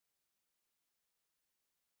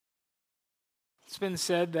It's been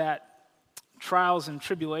said that trials and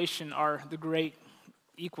tribulation are the great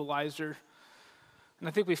equalizer. And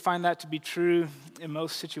I think we find that to be true in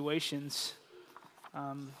most situations.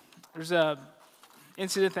 There's a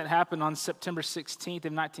incident that happened on September 16th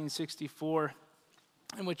of 1964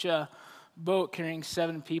 in which a boat carrying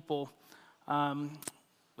 7 people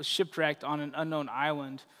was shipwrecked on an unknown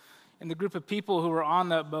island. And the group of people who were on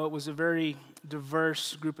that boat was a very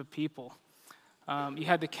diverse group of people. You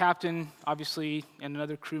had the captain, obviously, and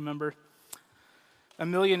another crew member, a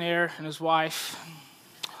millionaire and his wife,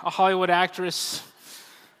 a Hollywood actress,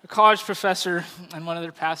 a college professor, and one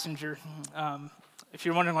other passenger. If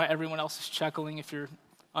you're wondering why everyone else is chuckling, if you're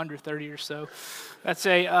under 30 or so, that's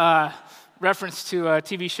a reference to a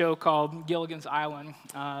TV show called Gilligan's Island,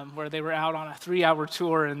 where they were out on a 3-hour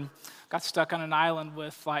tour and got stuck on an island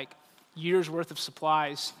with like years worth of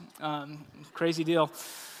supplies. Crazy deal.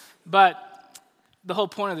 But the whole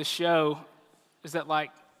point of the show is that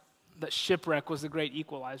that shipwreck was the great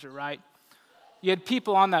equalizer, right? You had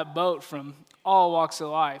people on that boat from all walks of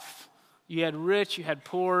life. You had rich, you had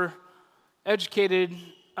poor, educated,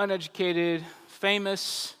 uneducated,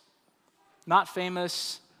 famous, not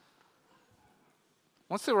famous.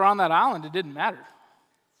 Once they were on that island, it didn't matter.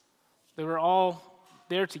 They were all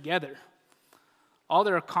there together. All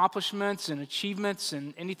their accomplishments and achievements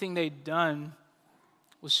and anything they'd done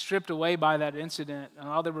was stripped away by that incident, and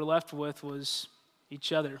all they were left with was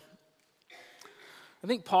each other. I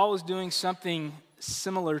think Paul is doing something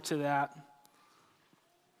similar to that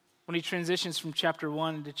when he transitions from chapter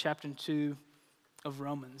 1 into chapter 2 of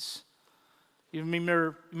Romans. You may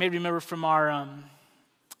remember from our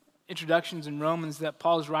introductions in Romans that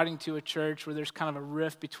Paul is writing to a church where there's kind of a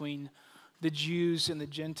rift between the Jews and the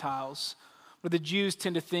Gentiles, where the Jews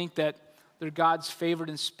tend to think that they're God's favored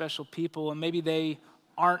and special people, and maybe they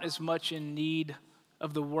aren't as much in need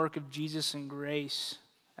of the work of Jesus and grace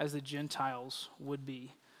as the Gentiles would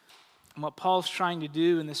be. And what Paul's trying to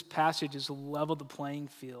do in this passage is level the playing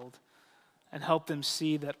field and help them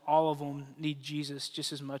see that all of them need Jesus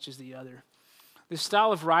just as much as the other. The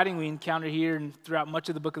style of writing we encounter here and throughout much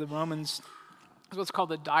of the book of the Romans is what's called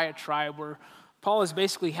the diatribe, where Paul is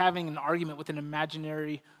basically having an argument with an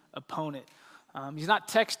imaginary opponent. He's not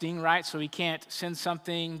texting, right? So he can't send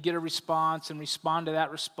something, get a response, and respond to that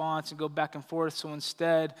response and go back and forth. So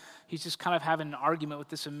instead, he's just kind of having an argument with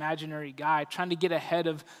this imaginary guy, trying to get ahead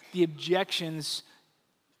of the objections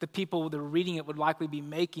the people that are reading it would likely be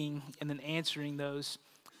making, and then answering those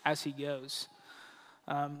as he goes.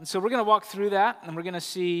 So we're going to walk through that, and we're going to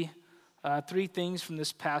see 3 things from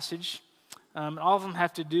this passage. All of them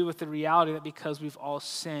have to do with the reality that because we've all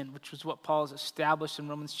sinned, which was what Paul has established in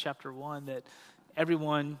Romans chapter 1, that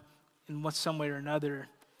everyone in some way or another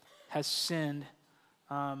has sinned.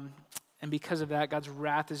 And because of that, God's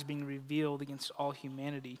wrath is being revealed against all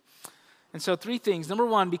humanity. And so 3 things. Number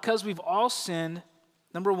 1, because we've all sinned,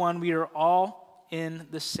 we are all in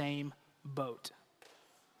the same boat.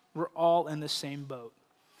 We're all in the same boat.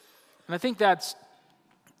 And I think that's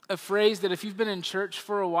a phrase that if you've been in church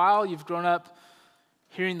for a while, you've grown up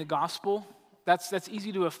hearing the gospel, that's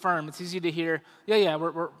easy to affirm. It's easy to hear,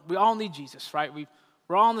 we all need Jesus, right?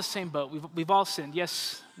 We're all in the same boat. We've all sinned.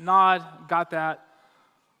 Yes, nod, got that.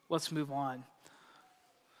 Let's move on. And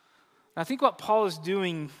I think what Paul is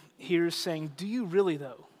doing here is saying, do you really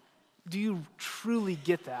though? Do you truly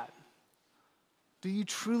get that? Do you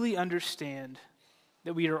truly understand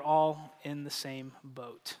that we are all in the same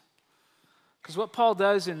boat? Because what Paul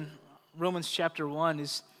does in Romans chapter 1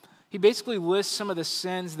 is he basically lists some of the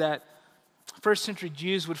sins that first century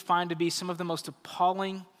Jews would find to be some of the most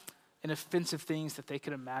appalling and offensive things that they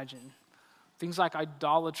could imagine. Things like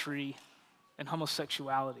idolatry and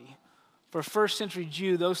homosexuality. For a first century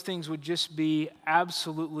Jew, those things would just be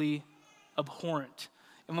absolutely abhorrent.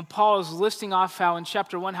 And when Paul is listing off how in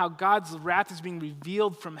chapter 1, how God's wrath is being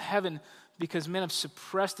revealed from heaven because men have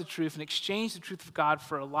suppressed the truth and exchanged the truth of God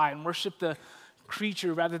for a lie and worshiped the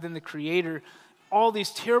creature rather than the creator. All these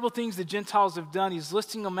terrible things the Gentiles have done, he's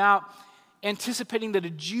listing them out, anticipating that a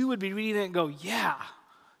Jew would be reading it and go, yeah,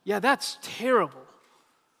 that's terrible.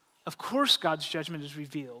 Of course God's judgment is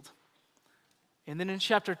revealed. And then in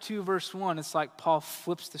chapter 2, verse 1, it's like Paul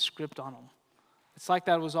flips the script on them. It's like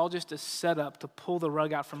that was all just a setup to pull the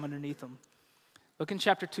rug out from underneath them. Look in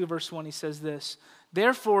chapter 2, verse 1, he says this,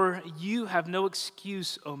 "Therefore you have no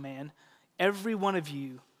excuse, O man, every one of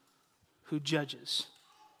you who judges."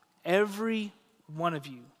 Every one of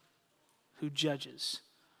you who judges.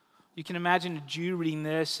 You can imagine a Jew reading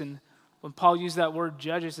this, and when Paul used that word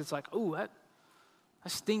judges, it's like, oh, that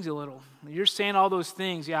stings a little. You're saying all those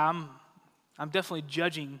things. Yeah, I'm definitely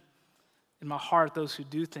judging in my heart those who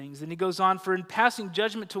do things. And he goes on, for in passing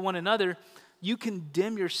judgment to one another, you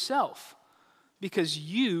condemn yourself, because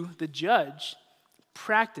you, the judge,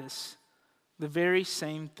 practice the very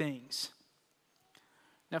same things.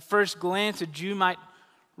 Now, at first glance, a Jew might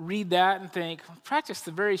read that and think, practice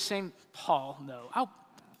the very same. Paul, no.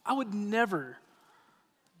 I would never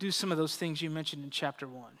do some of those things you mentioned in chapter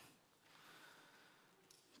 1.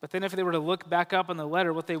 But then if they were to look back up on the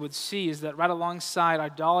letter, what they would see is that right alongside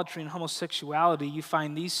idolatry and homosexuality, you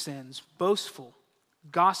find these sins: boastful,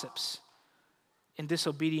 gossips, and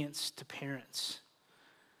disobedience to parents.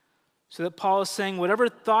 So that Paul is saying, whatever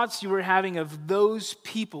thoughts you were having of those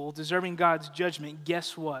people deserving God's judgment,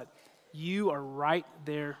 guess what? You are right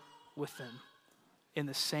there with them in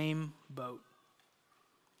the same boat.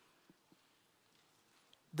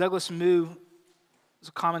 Douglas Moo was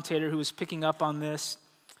a commentator who was picking up on this.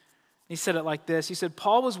 He said it like this. He said,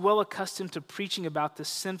 Paul was well accustomed to preaching about the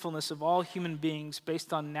sinfulness of all human beings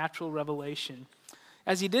based on natural revelation.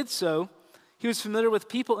 As he did so, he was familiar with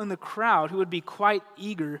people in the crowd who would be quite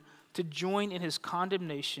eager to join in his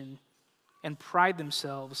condemnation and pride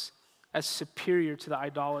themselves as superior to the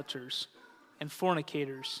idolaters and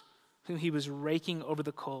fornicators whom he was raking over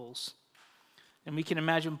the coals. And we can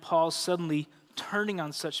imagine Paul suddenly turning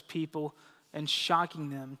on such people and shocking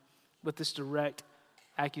them with this direct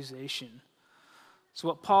accusation. So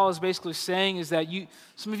what Paul is basically saying is that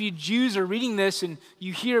some of you Jews are reading this and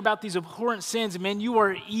you hear about these abhorrent sins, and man, you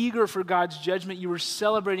are eager for God's judgment. You are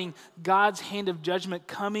celebrating God's hand of judgment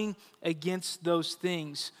coming against those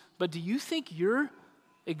things. But do you think you're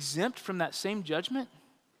exempt from that same judgment?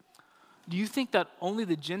 Do you think that only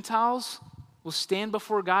the Gentiles will stand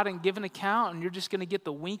before God and give an account, and you're just going to get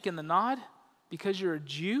the wink and the nod because you're a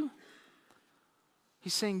Jew?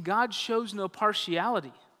 He's saying God shows no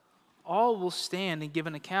partiality. All will stand and give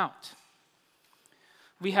an account.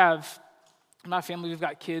 We have, in my family, we've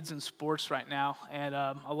got kids in sports right now, and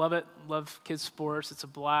I love it. Love kids' sports. It's a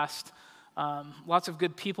blast. Lots of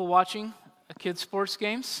good people watching kids' sports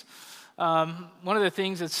games. One of the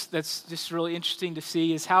things that's just really interesting to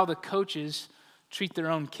see is how the coaches treat their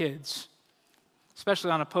own kids, especially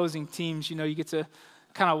on opposing teams. You know, you get to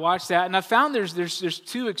kind of watch that. And I found there's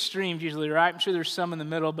two extremes usually, right? I'm sure there's some in the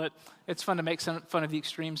middle, but it's fun to make fun of the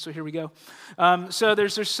extremes, so here we go. So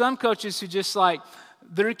there's some coaches who just like,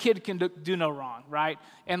 their kid can do no wrong, right?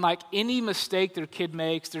 And like any mistake their kid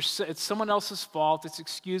makes, it's someone else's fault, it's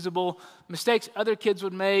excusable. Mistakes other kids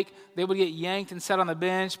would make, they would get yanked and set on the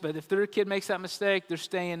bench, but if their kid makes that mistake, they're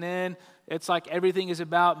staying in. It's like everything is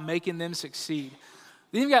about making them succeed.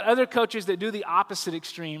 Then you've got other coaches that do the opposite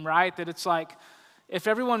extreme, right? That it's like, if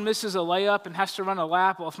everyone misses a layup and has to run a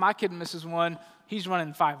lap, well, if my kid misses one, he's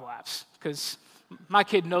running 5 laps because my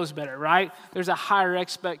kid knows better, right? There's a higher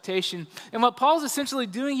expectation. And what Paul's essentially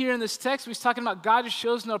doing here in this text, he's talking about God just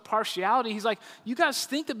shows no partiality. He's like, you guys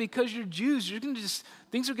think that because you're Jews, you're going to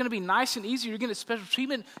things are going to be nice and easy, you're going to get special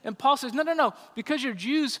treatment. And Paul says, no. Because you're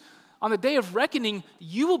Jews, on the day of reckoning,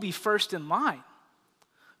 you will be first in line.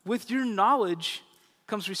 With your knowledge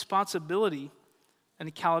comes responsibility and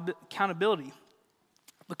accountability.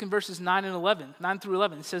 Look in verses 9 through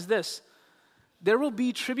 11. It says this: there will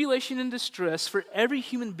be tribulation and distress for every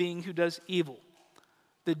human being who does evil,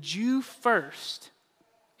 the Jew first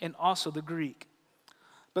and also the Greek.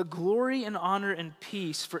 But glory and honor and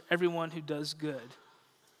peace for everyone who does good,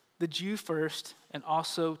 the Jew first and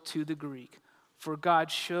also to the Greek. For God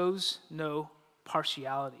shows no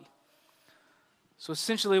partiality. So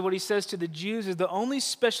essentially what he says to the Jews is the only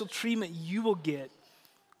special treatment you will get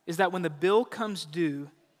is that when the bill comes due,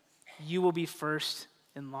 you will be first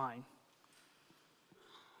in line.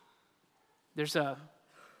 There's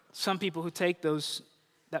some people who take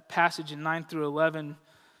that passage in 9 through 11,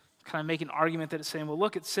 kind of make an argument that it's saying, well,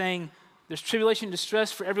 look, it's saying there's tribulation and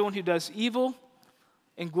distress for everyone who does evil,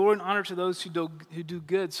 and glory and honor to those who do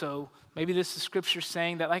good. So maybe this is scripture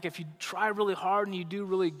saying that, like, if you try really hard and you do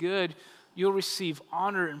really good, you'll receive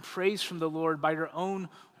honor and praise from the Lord by your own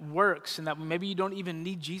works, and that maybe you don't even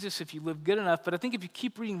need Jesus if you live good enough. But I think if you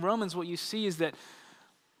keep reading Romans, what you see is that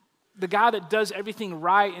the guy that does everything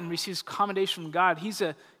right and receives commendation from God, he's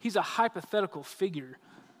a hypothetical figure,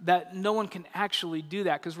 that no one can actually do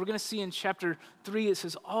that. Because we're going to see in chapter 3, it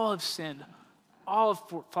says, all have sinned, all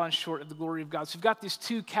have fallen short of the glory of God. So you've got these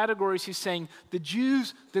two categories. He's saying the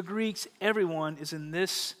Jews, the Greeks, everyone is in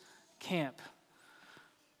this camp.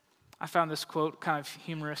 I found this quote kind of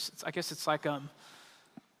humorous. I guess it's like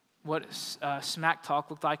what smack talk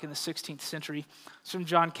looked like in the 16th century. It's from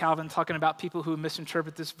John Calvin talking about people who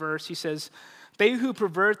misinterpret this verse. He says, they who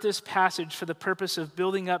pervert this passage for the purpose of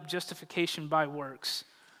building up justification by works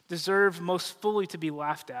deserve most fully to be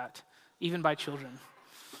laughed at even by children.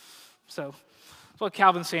 So that's what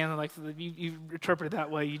Calvin's saying, like you interpret it that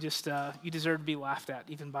way, you deserve to be laughed at,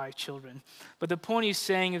 even by children. But the point he's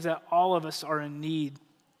saying is that all of us are in need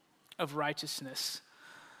of righteousness.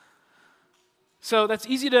 So that's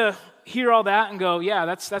easy to hear all that and go, yeah,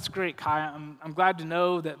 that's great, Kai. I'm glad to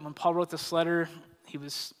know that when Paul wrote this letter, he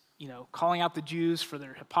was, calling out the Jews for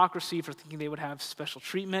their hypocrisy, for thinking they would have special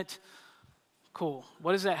treatment. Cool.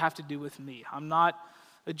 What does that have to do with me? I'm not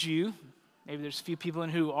a Jew. Maybe there's a few people in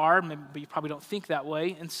who are, but you probably don't think that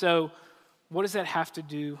way. And so what does that have to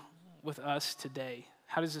do with us today?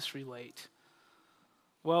 How does this relate?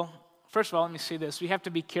 Well, first of all, let me say this. We have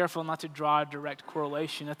to be careful not to draw a direct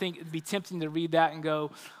correlation. I think it'd be tempting to read that and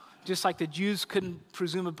go, just like the Jews couldn't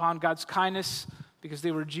presume upon God's kindness because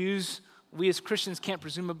they were Jews, we as Christians can't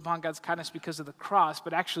presume upon God's kindness because of the cross,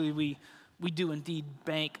 but actually we do indeed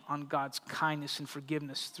bank on God's kindness and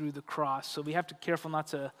forgiveness through the cross. So we have to be careful not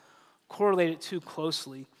to correlate it too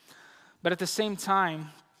closely. But at the same time,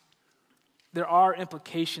 there are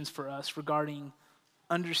implications for us regarding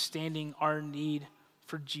understanding our need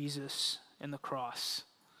for Jesus and the cross.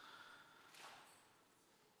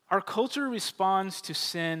 Our culture responds to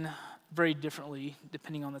sin very differently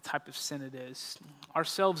depending on the type of sin it is,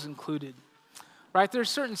 ourselves included. Right? There are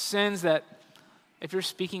certain sins that if you're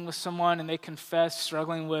speaking with someone and they confess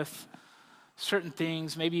struggling with certain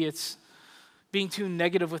things, maybe it's being too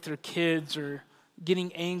negative with their kids or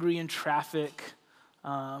getting angry in traffic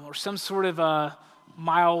or some sort of a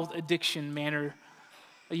mild addiction manner,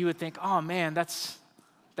 you would think, oh man, that's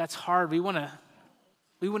hard. We want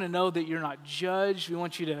to know that you're not judged. We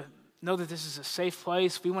want you to know that this is a safe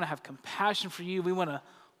place. We want to have compassion for you. We want to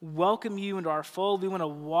welcome you into our fold. We want to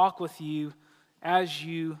walk with you as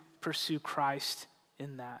you pursue Christ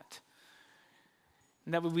in that.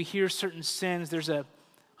 And that when we hear certain sins, there's a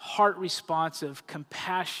heart response of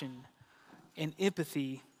compassion and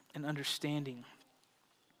empathy and understanding.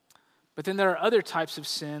 But then there are other types of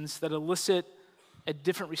sins that elicit a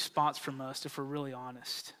different response from us if we're really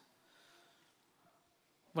honest.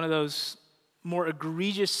 One of those more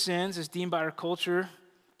egregious sins as deemed by our culture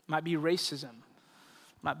might be racism.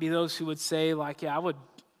 Might be those who would say, like, yeah, I would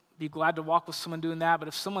be glad to walk with someone doing that, but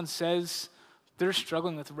if someone says they're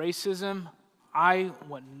struggling with racism, I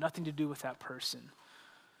want nothing to do with that person.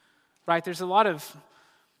 Right? There's a lot of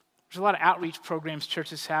outreach programs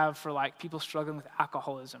churches have for like people struggling with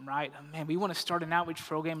alcoholism, right? Man, we want to start an outreach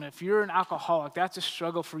program, and if you're an alcoholic, that's a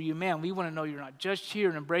struggle for you. Man, we want to know you're not judged here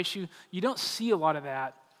and embrace you. You don't see a lot of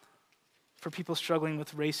that for people struggling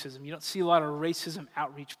with racism. You don't see a lot of racism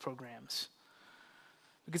outreach programs.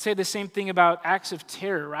 We could say the same thing about acts of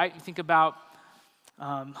terror, right? You think about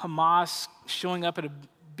Hamas showing up at a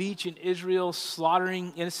beach in Israel,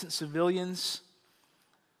 slaughtering innocent civilians,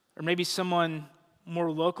 or maybe someone more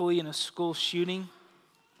locally in a school shooting.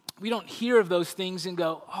 We don't hear of those things and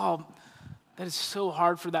go, oh, that is so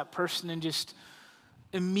hard for that person, and just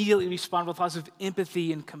immediately respond with lots of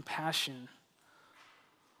empathy and compassion.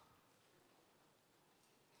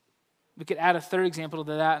 We could add a third example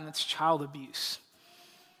to that, and that's child abuse.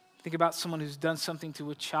 Think about someone who's done something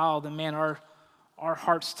to a child, and man, our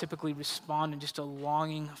hearts typically respond in just a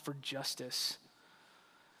longing for justice.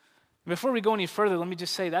 Before we go any further, let me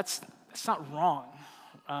just say that's not wrong.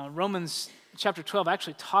 Romans chapter 12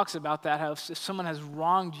 actually talks about that, how if someone has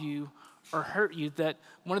wronged you or hurt you, that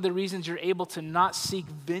one of the reasons you're able to not seek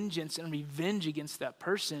vengeance and revenge against that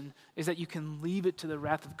person is that you can leave it to the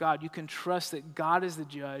wrath of God. You can trust that God is the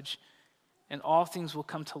judge, and all things will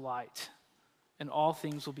come to light, and all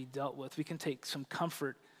things will be dealt with. We can take some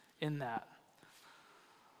comfort in that.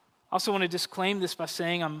 I also want to disclaim this by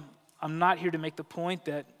saying I'm not here to make the point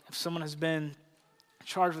that if someone has been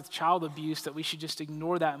charged with child abuse that we should just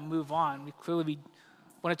ignore that and move on. We clearly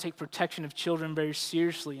want to take protection of children very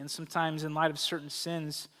seriously, and sometimes in light of certain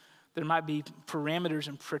sins, there might be parameters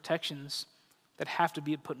and protections that have to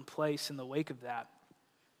be put in place in the wake of that.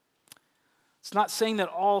 It's not saying that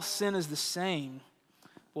all sin is the same.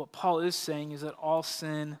 What Paul is saying is that all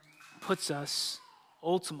sin puts us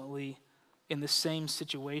ultimately in the same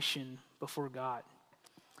situation before God.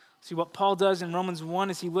 See, what Paul does in Romans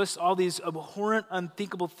 1 is he lists all these abhorrent,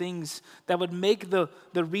 unthinkable things that would make the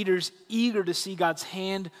readers eager to see God's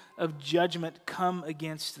hand of judgment come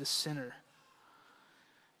against the sinner.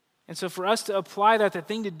 And so for us to apply that, the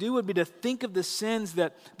thing to do would be to think of the sins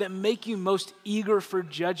that make you most eager for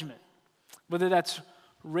judgment. Whether that's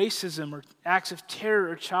racism or acts of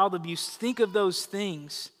terror or child abuse, think of those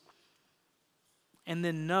things and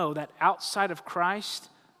then know that outside of Christ,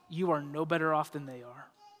 you are no better off than they are.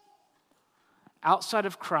 Outside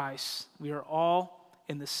of Christ, we are all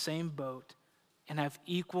in the same boat and have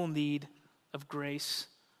equal need of grace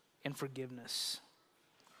and forgiveness.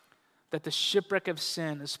 That the shipwreck of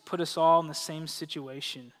sin has put us all in the same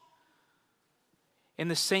situation, in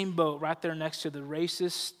the same boat right there next to the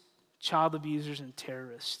racists, child abusers, and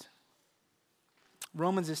terrorists.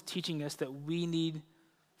 Romans is teaching us that we need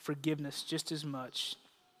forgiveness just as much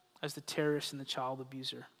as the terrorist and the child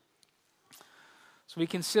abuser. So we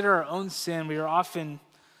consider our own sin, we are often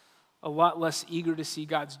a lot less eager to see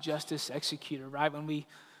God's justice executed, right? When we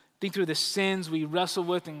think through the sins we wrestle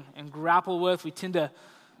with and grapple with, we tend to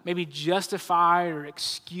maybe justify or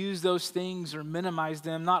excuse those things or minimize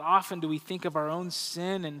them. Not often do we think of our own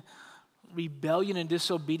sin and rebellion and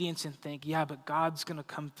disobedience and think, yeah, but God's going to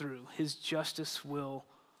come through. His justice will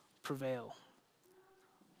prevail.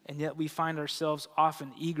 And yet we find ourselves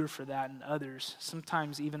often eager for that in others,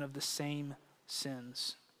 sometimes even of the same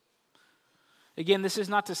sins. Again, this is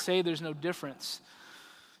not to say there's no difference.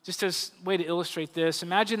 Just as a way to illustrate this,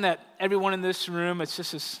 imagine that everyone in this room, it's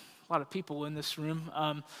just a lot of people in this room,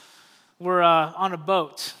 we're on a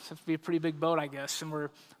boat. It has to be a pretty big boat, I guess, and we're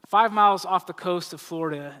 5 miles off the coast of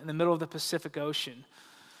Florida in the middle of the Pacific Ocean.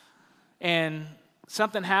 And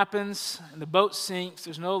something happens, and the boat sinks,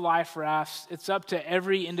 there's no life rafts. It's up to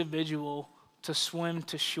every individual to swim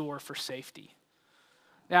to shore for safety.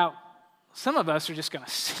 Now, some of us are just going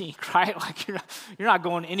to sink, right? Like you're not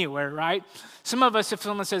going anywhere, right? Some of us, if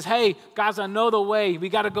someone says, hey, guys, I know the way. We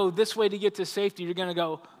got to go this way to get to safety. You're going to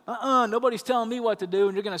go, nobody's telling me what to do.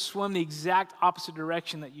 And you're going to swim the exact opposite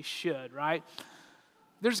direction that you should, right?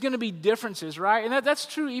 There's going to be differences, right? And that's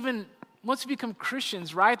true even once we become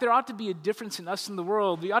Christians, right? There ought to be a difference in us and the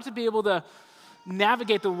world. We ought to be able to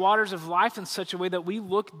navigate the waters of life in such a way that we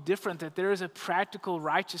look different, that there is a practical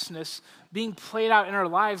righteousness being played out in our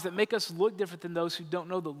lives that make us look different than those who don't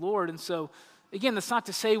know the Lord. And so, again, that's not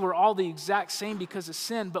to say we're all the exact same because of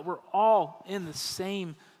sin, but we're all in the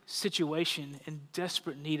same situation in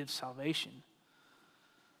desperate need of salvation.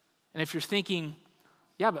 And if you're thinking,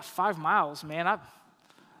 yeah, but 5 miles, man,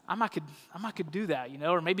 I might could do that,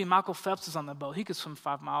 or maybe Michael Phelps is on the boat. He could swim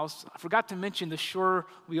 5 miles. I forgot to mention the shore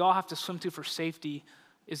we all have to swim to for safety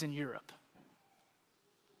is in Europe.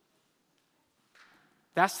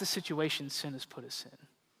 That's the situation sin has put us in.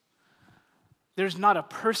 There's not a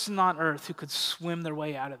person on earth who could swim their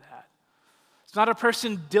way out of that. It's not a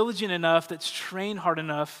person diligent enough, that's trained hard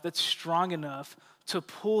enough, that's strong enough to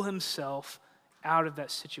pull himself out of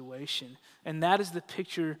that situation. And that is the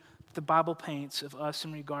picture the Bible paints of us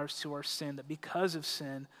in regards to our sin, that because of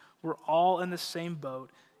sin, we're all in the same boat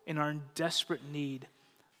and are in desperate need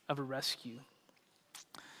of a rescue.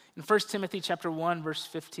 In 1 Timothy chapter 1, verse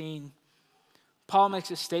 15, Paul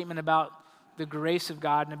makes a statement about the grace of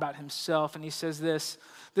God and about himself, and he says this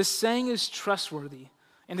saying is trustworthy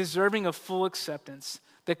and deserving of full acceptance,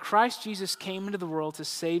 that Christ Jesus came into the world to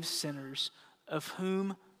save sinners, of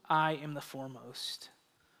whom I am the foremost.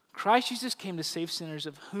 Christ Jesus came to save sinners,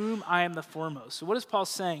 of whom I am the foremost. So what is Paul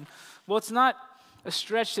saying? Well, it's not a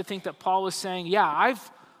stretch to think that Paul was saying, yeah,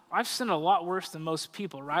 I've sinned a lot worse than most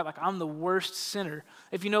people, right? Like I'm the worst sinner.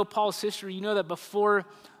 If you know Paul's history, you know that before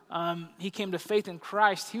he came to faith in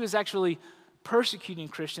Christ, he was actually persecuting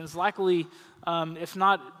Christians, likely, if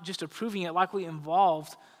not just approving it, likely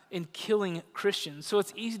involved in killing Christians. So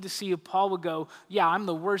it's easy to see if Paul would go, yeah, I'm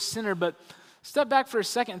the worst sinner, but step back for a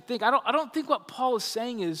second and think. I don't think what Paul is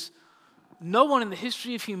saying is no one in the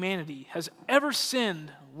history of humanity has ever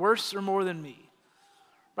sinned worse or more than me.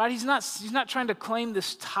 Right? He's not trying to claim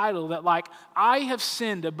this title that like I have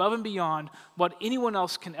sinned above and beyond what anyone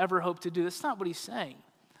else can ever hope to do. That's not what he's saying.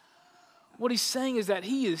 What he's saying is that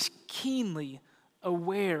he is keenly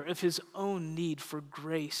aware of his own need for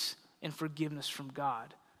grace and forgiveness from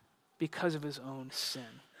God because of his own sin.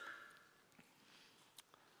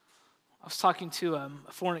 I was talking to a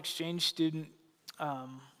foreign exchange student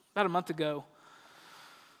about a month ago.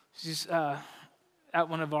 She's at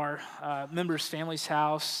one of our members' family's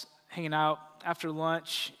house, hanging out after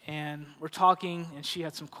lunch, and we're talking, and she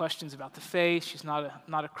had some questions about the faith. She's not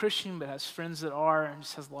a Christian, but has friends that are, and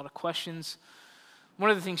just has a lot of questions.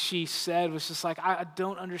 One of the things she said was just like, I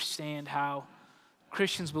don't understand how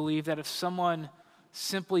Christians believe that if someone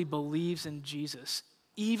simply believes in Jesus,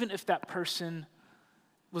 even if that person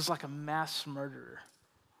was like a mass murderer,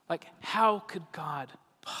 like how could God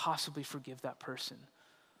possibly forgive that person?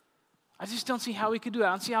 I just don't see how he could do that. I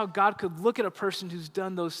don't see how God could look at a person who's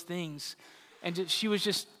done those things. And she was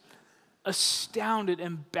just astounded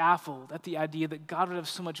and baffled at the idea that God would have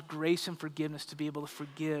so much grace and forgiveness to be able to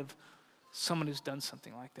forgive someone who's done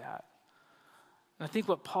something like that. And I think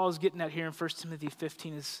what Paul is getting at here in 1 Timothy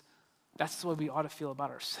 15 is that's the way we ought to feel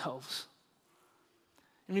about ourselves.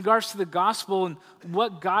 in regards to the gospel and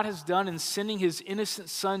what God has done in sending his innocent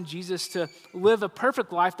son, Jesus, to live a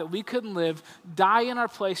perfect life that we couldn't live, die in our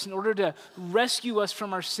place in order to rescue us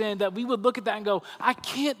from our sin, that we would look at that and go, I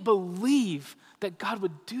can't believe that God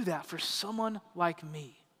would do that for someone like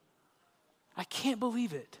me. I can't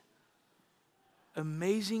believe it.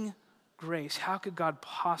 Amazing grace. How could God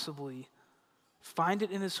possibly find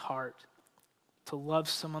it in his heart to love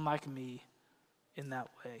someone like me in that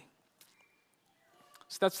way?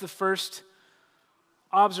 So that's the first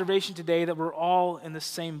observation today, that we're all in the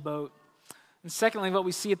same boat. And secondly, what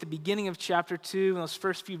we see at the beginning of chapter 2, in those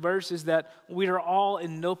first few verses, that we are all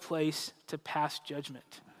in no place to pass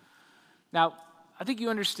judgment. Now, I think you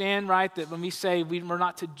understand, right, that when we say we're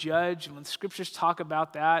not to judge, and when scriptures talk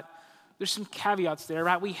about that, there's some caveats there,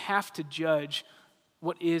 right? We have to judge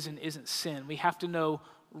what is and isn't sin. We have to know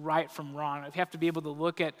right from wrong. We have to be able to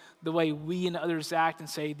look at the way we and others act and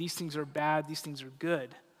say, these things are bad, these things are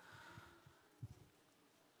good.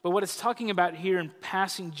 But what it's talking about here in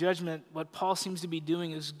passing judgment, what Paul seems to be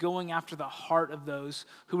doing is going after the heart of those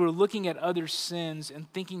who are looking at other sins and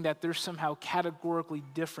thinking that they're somehow categorically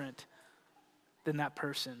different than that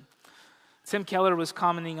person. Tim Keller was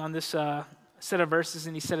commenting on this set of verses,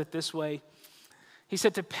 and he said it this way. He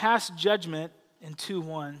said, to pass judgment in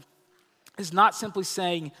 2:1 is not simply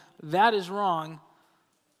saying that is wrong,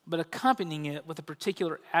 but accompanying it with a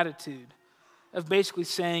particular attitude of basically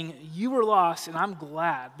saying, you were lost and I'm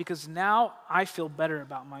glad because now I feel better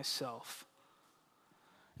about myself.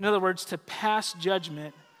 In other words, to pass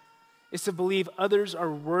judgment is to believe others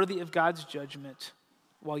are worthy of God's judgment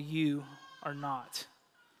while you are not.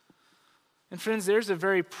 And friends, there's a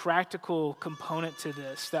very practical component to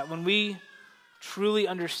this, that when we truly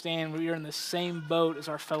understand we are in the same boat as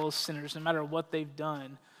our fellow sinners, no matter what they've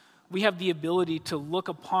done, we have the ability to look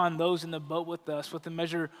upon those in the boat with us with a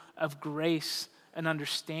measure of grace and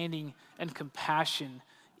understanding and compassion,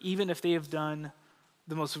 even if they have done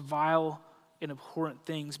the most vile and abhorrent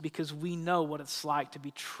things, because we know what it's like to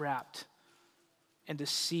be trapped and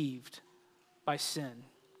deceived by sin.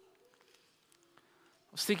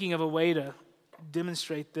 I was thinking of a way to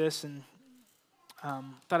demonstrate this, and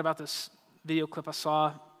thought about this video clip I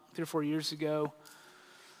saw 3 or 4 years ago.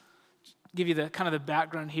 Give you the kind of the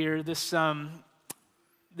background here. This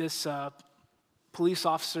police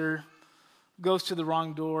officer goes to the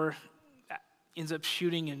wrong door, ends up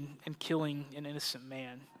shooting and killing an innocent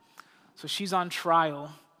man. So she's on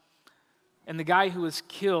trial, and the guy who was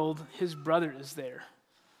killed, his brother is there.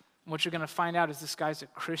 And what you're going to find out is this guy's a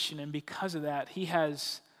Christian, and because of that, he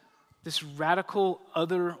has this radical,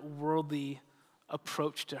 otherworldly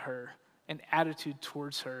approach to her, an attitude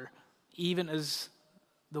towards her, even as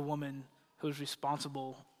the woman who is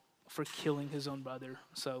responsible for killing his own brother.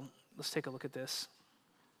 So let's take a look at this.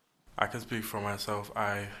 I can speak for myself.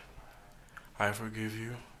 I forgive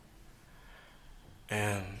you.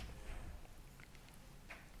 And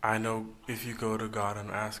I know if you go to God and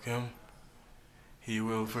ask him, he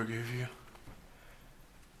will forgive you.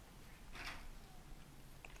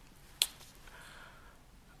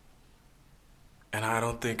 And I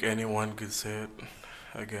don't think anyone could say it.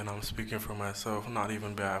 Again, I'm speaking for myself, not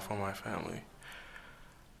even bad for my family.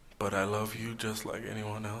 But I love you just like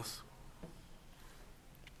anyone else.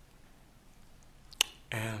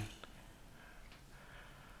 And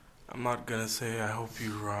I'm not gonna say I hope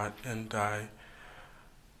you rot and die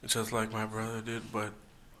just like my brother did, but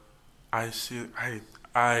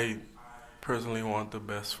I personally want the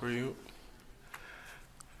best for you.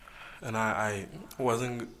 And I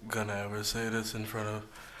wasn't gonna ever say this in front of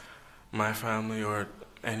my family or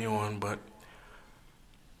anyone, but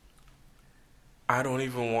I don't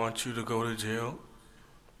even want you to go to jail.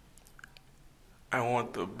 I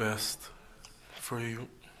want the best for you.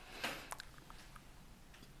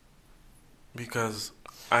 Because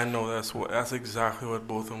I know that's exactly what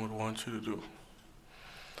both of them would want you to do.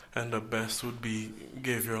 And the best would be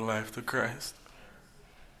give your life to Christ.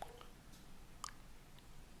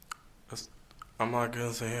 I'm not going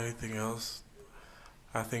to say anything else.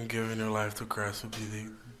 I think giving your life to Christ would be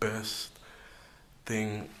the best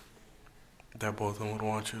thing that both of them would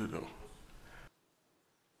want you to do.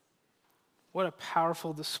 What a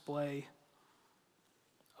powerful display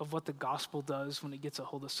of what the gospel does when it gets a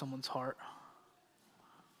hold of someone's heart.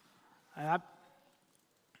 And I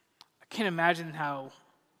can't imagine how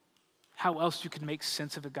else you could make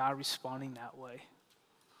sense of a guy responding that way.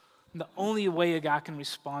 And the only way a guy can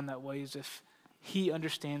respond that way is if he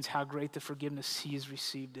understands how great the forgiveness he has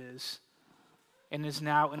received is, and is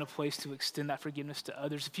now in a place to extend that forgiveness to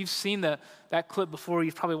others. If you've seen that clip before,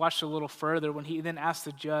 you've probably watched it a little further when he then asked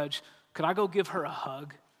the judge, could I go give her a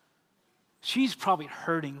hug? She's probably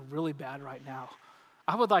hurting really bad right now.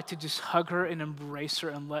 I would like to just hug her and embrace her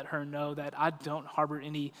and let her know that I don't harbor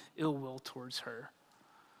any ill will towards her.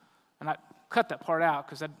 And I cut that part out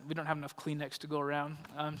because we don't have enough Kleenex to go around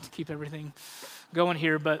to keep everything going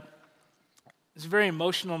here. But it's a very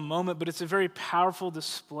emotional moment, but it's a very powerful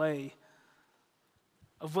display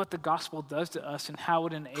of what the gospel does to us and how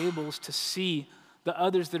it enables to see the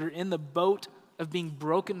others that are in the boat of being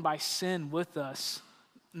broken by sin with us,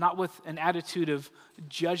 not with an attitude of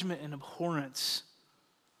judgment and abhorrence.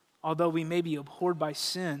 Although we may be abhorred by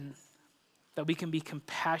sin, that we can be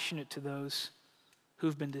compassionate to those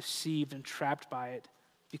who've been deceived and trapped by it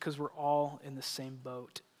because we're all in the same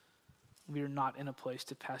boat. We are not in a place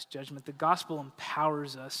to pass judgment. The gospel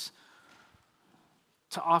empowers us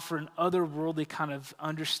to offer an otherworldly kind of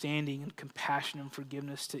understanding and compassion and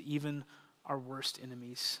forgiveness to even our worst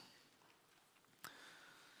enemies.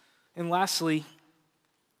 And lastly,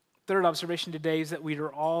 third observation today is that we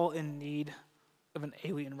are all in need of an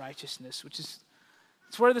alien righteousness, which is,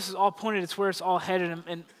 it's where this is all pointed, it's where it's all headed.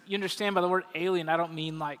 And you understand by the word alien, I don't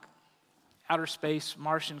mean like outer space,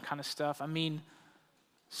 Martian kind of stuff. I mean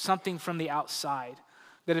something from the outside.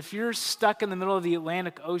 That if you're stuck in the middle of the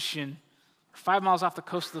Atlantic Ocean, 5 miles off the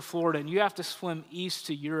coast of Florida, and you have to swim east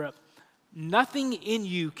to Europe, nothing in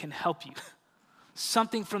you can help you.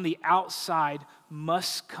 Something from the outside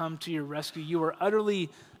must come to your rescue. You are utterly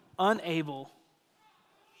unable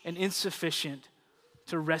and insufficient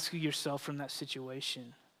to rescue yourself from that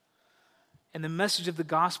situation. And the message of the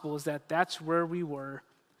gospel is that that's where we were,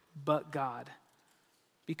 but God,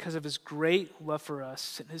 because of his great love for us,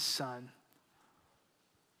 sent his son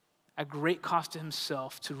at great cost to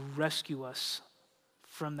himself to rescue us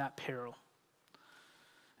from that peril.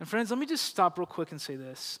 And friends, let me just stop real quick and say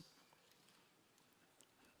this.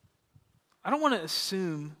 I don't want to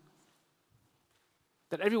assume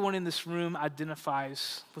that everyone in this room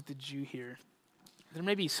identifies with the Jew here. There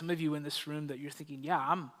may be some of you in this room that you're thinking, yeah,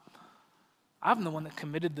 I'm the one that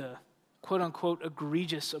committed the quote-unquote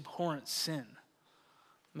egregious, abhorrent sin.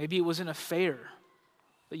 Maybe it was an affair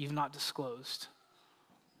that you've not disclosed,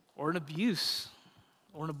 or an abuse,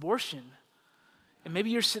 or an abortion. And maybe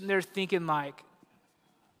you're sitting there thinking like,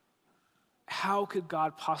 how could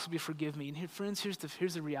God possibly forgive me? And here, friends,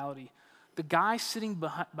 here's the reality. The guy sitting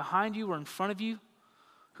behind you or in front of you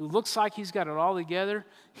who looks like he's got it all together,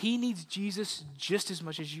 he needs Jesus just as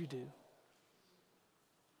much as you do.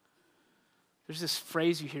 There's this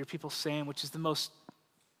phrase you hear people saying, which is the most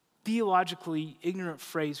theologically ignorant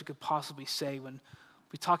phrase we could possibly say when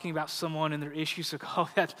we're talking about someone and their issues, like, oh,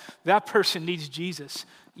 that person needs Jesus.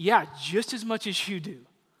 Yeah, just as much as you do.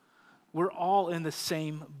 We're all in the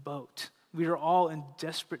same boat. We are all in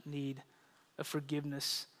desperate need of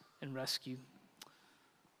forgiveness and rescue.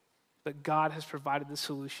 But God has provided the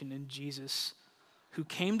solution in Jesus, who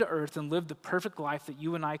came to earth and lived the perfect life that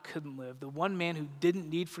you and I couldn't live. The one man who didn't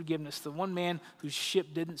need forgiveness, the one man whose ship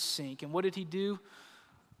didn't sink. And what did he do?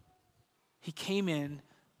 He came in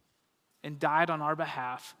and died on our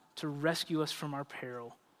behalf to rescue us from our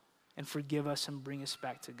peril and forgive us and bring us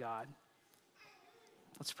back to God.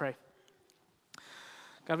 Let's pray.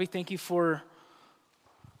 God, we thank you for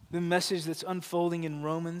the message that's unfolding in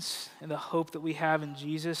Romans and the hope that we have in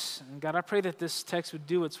Jesus. And God, I pray that this text would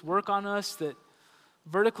do its work on us, that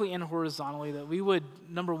vertically and horizontally, that we would,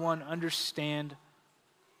 number one, understand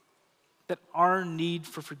that our need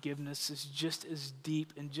for forgiveness is just as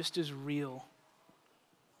deep and just as real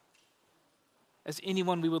as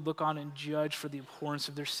anyone we would look on and judge for the abhorrence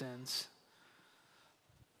of their sins.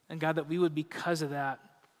 And God, that we would, because of that,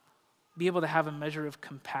 be able to have a measure of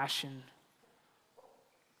compassion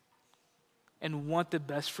and want the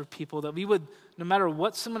best for people, that we would, no matter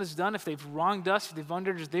what someone has done, if they've wronged us, if they've wronged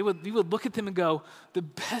us, we would look at them and go, the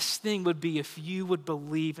best thing would be if you would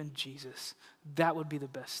believe in Jesus. That would be the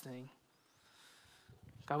best thing.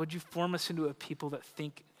 God, would you form us into a people that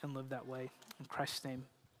think and live that way? In Christ's name,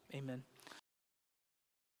 amen.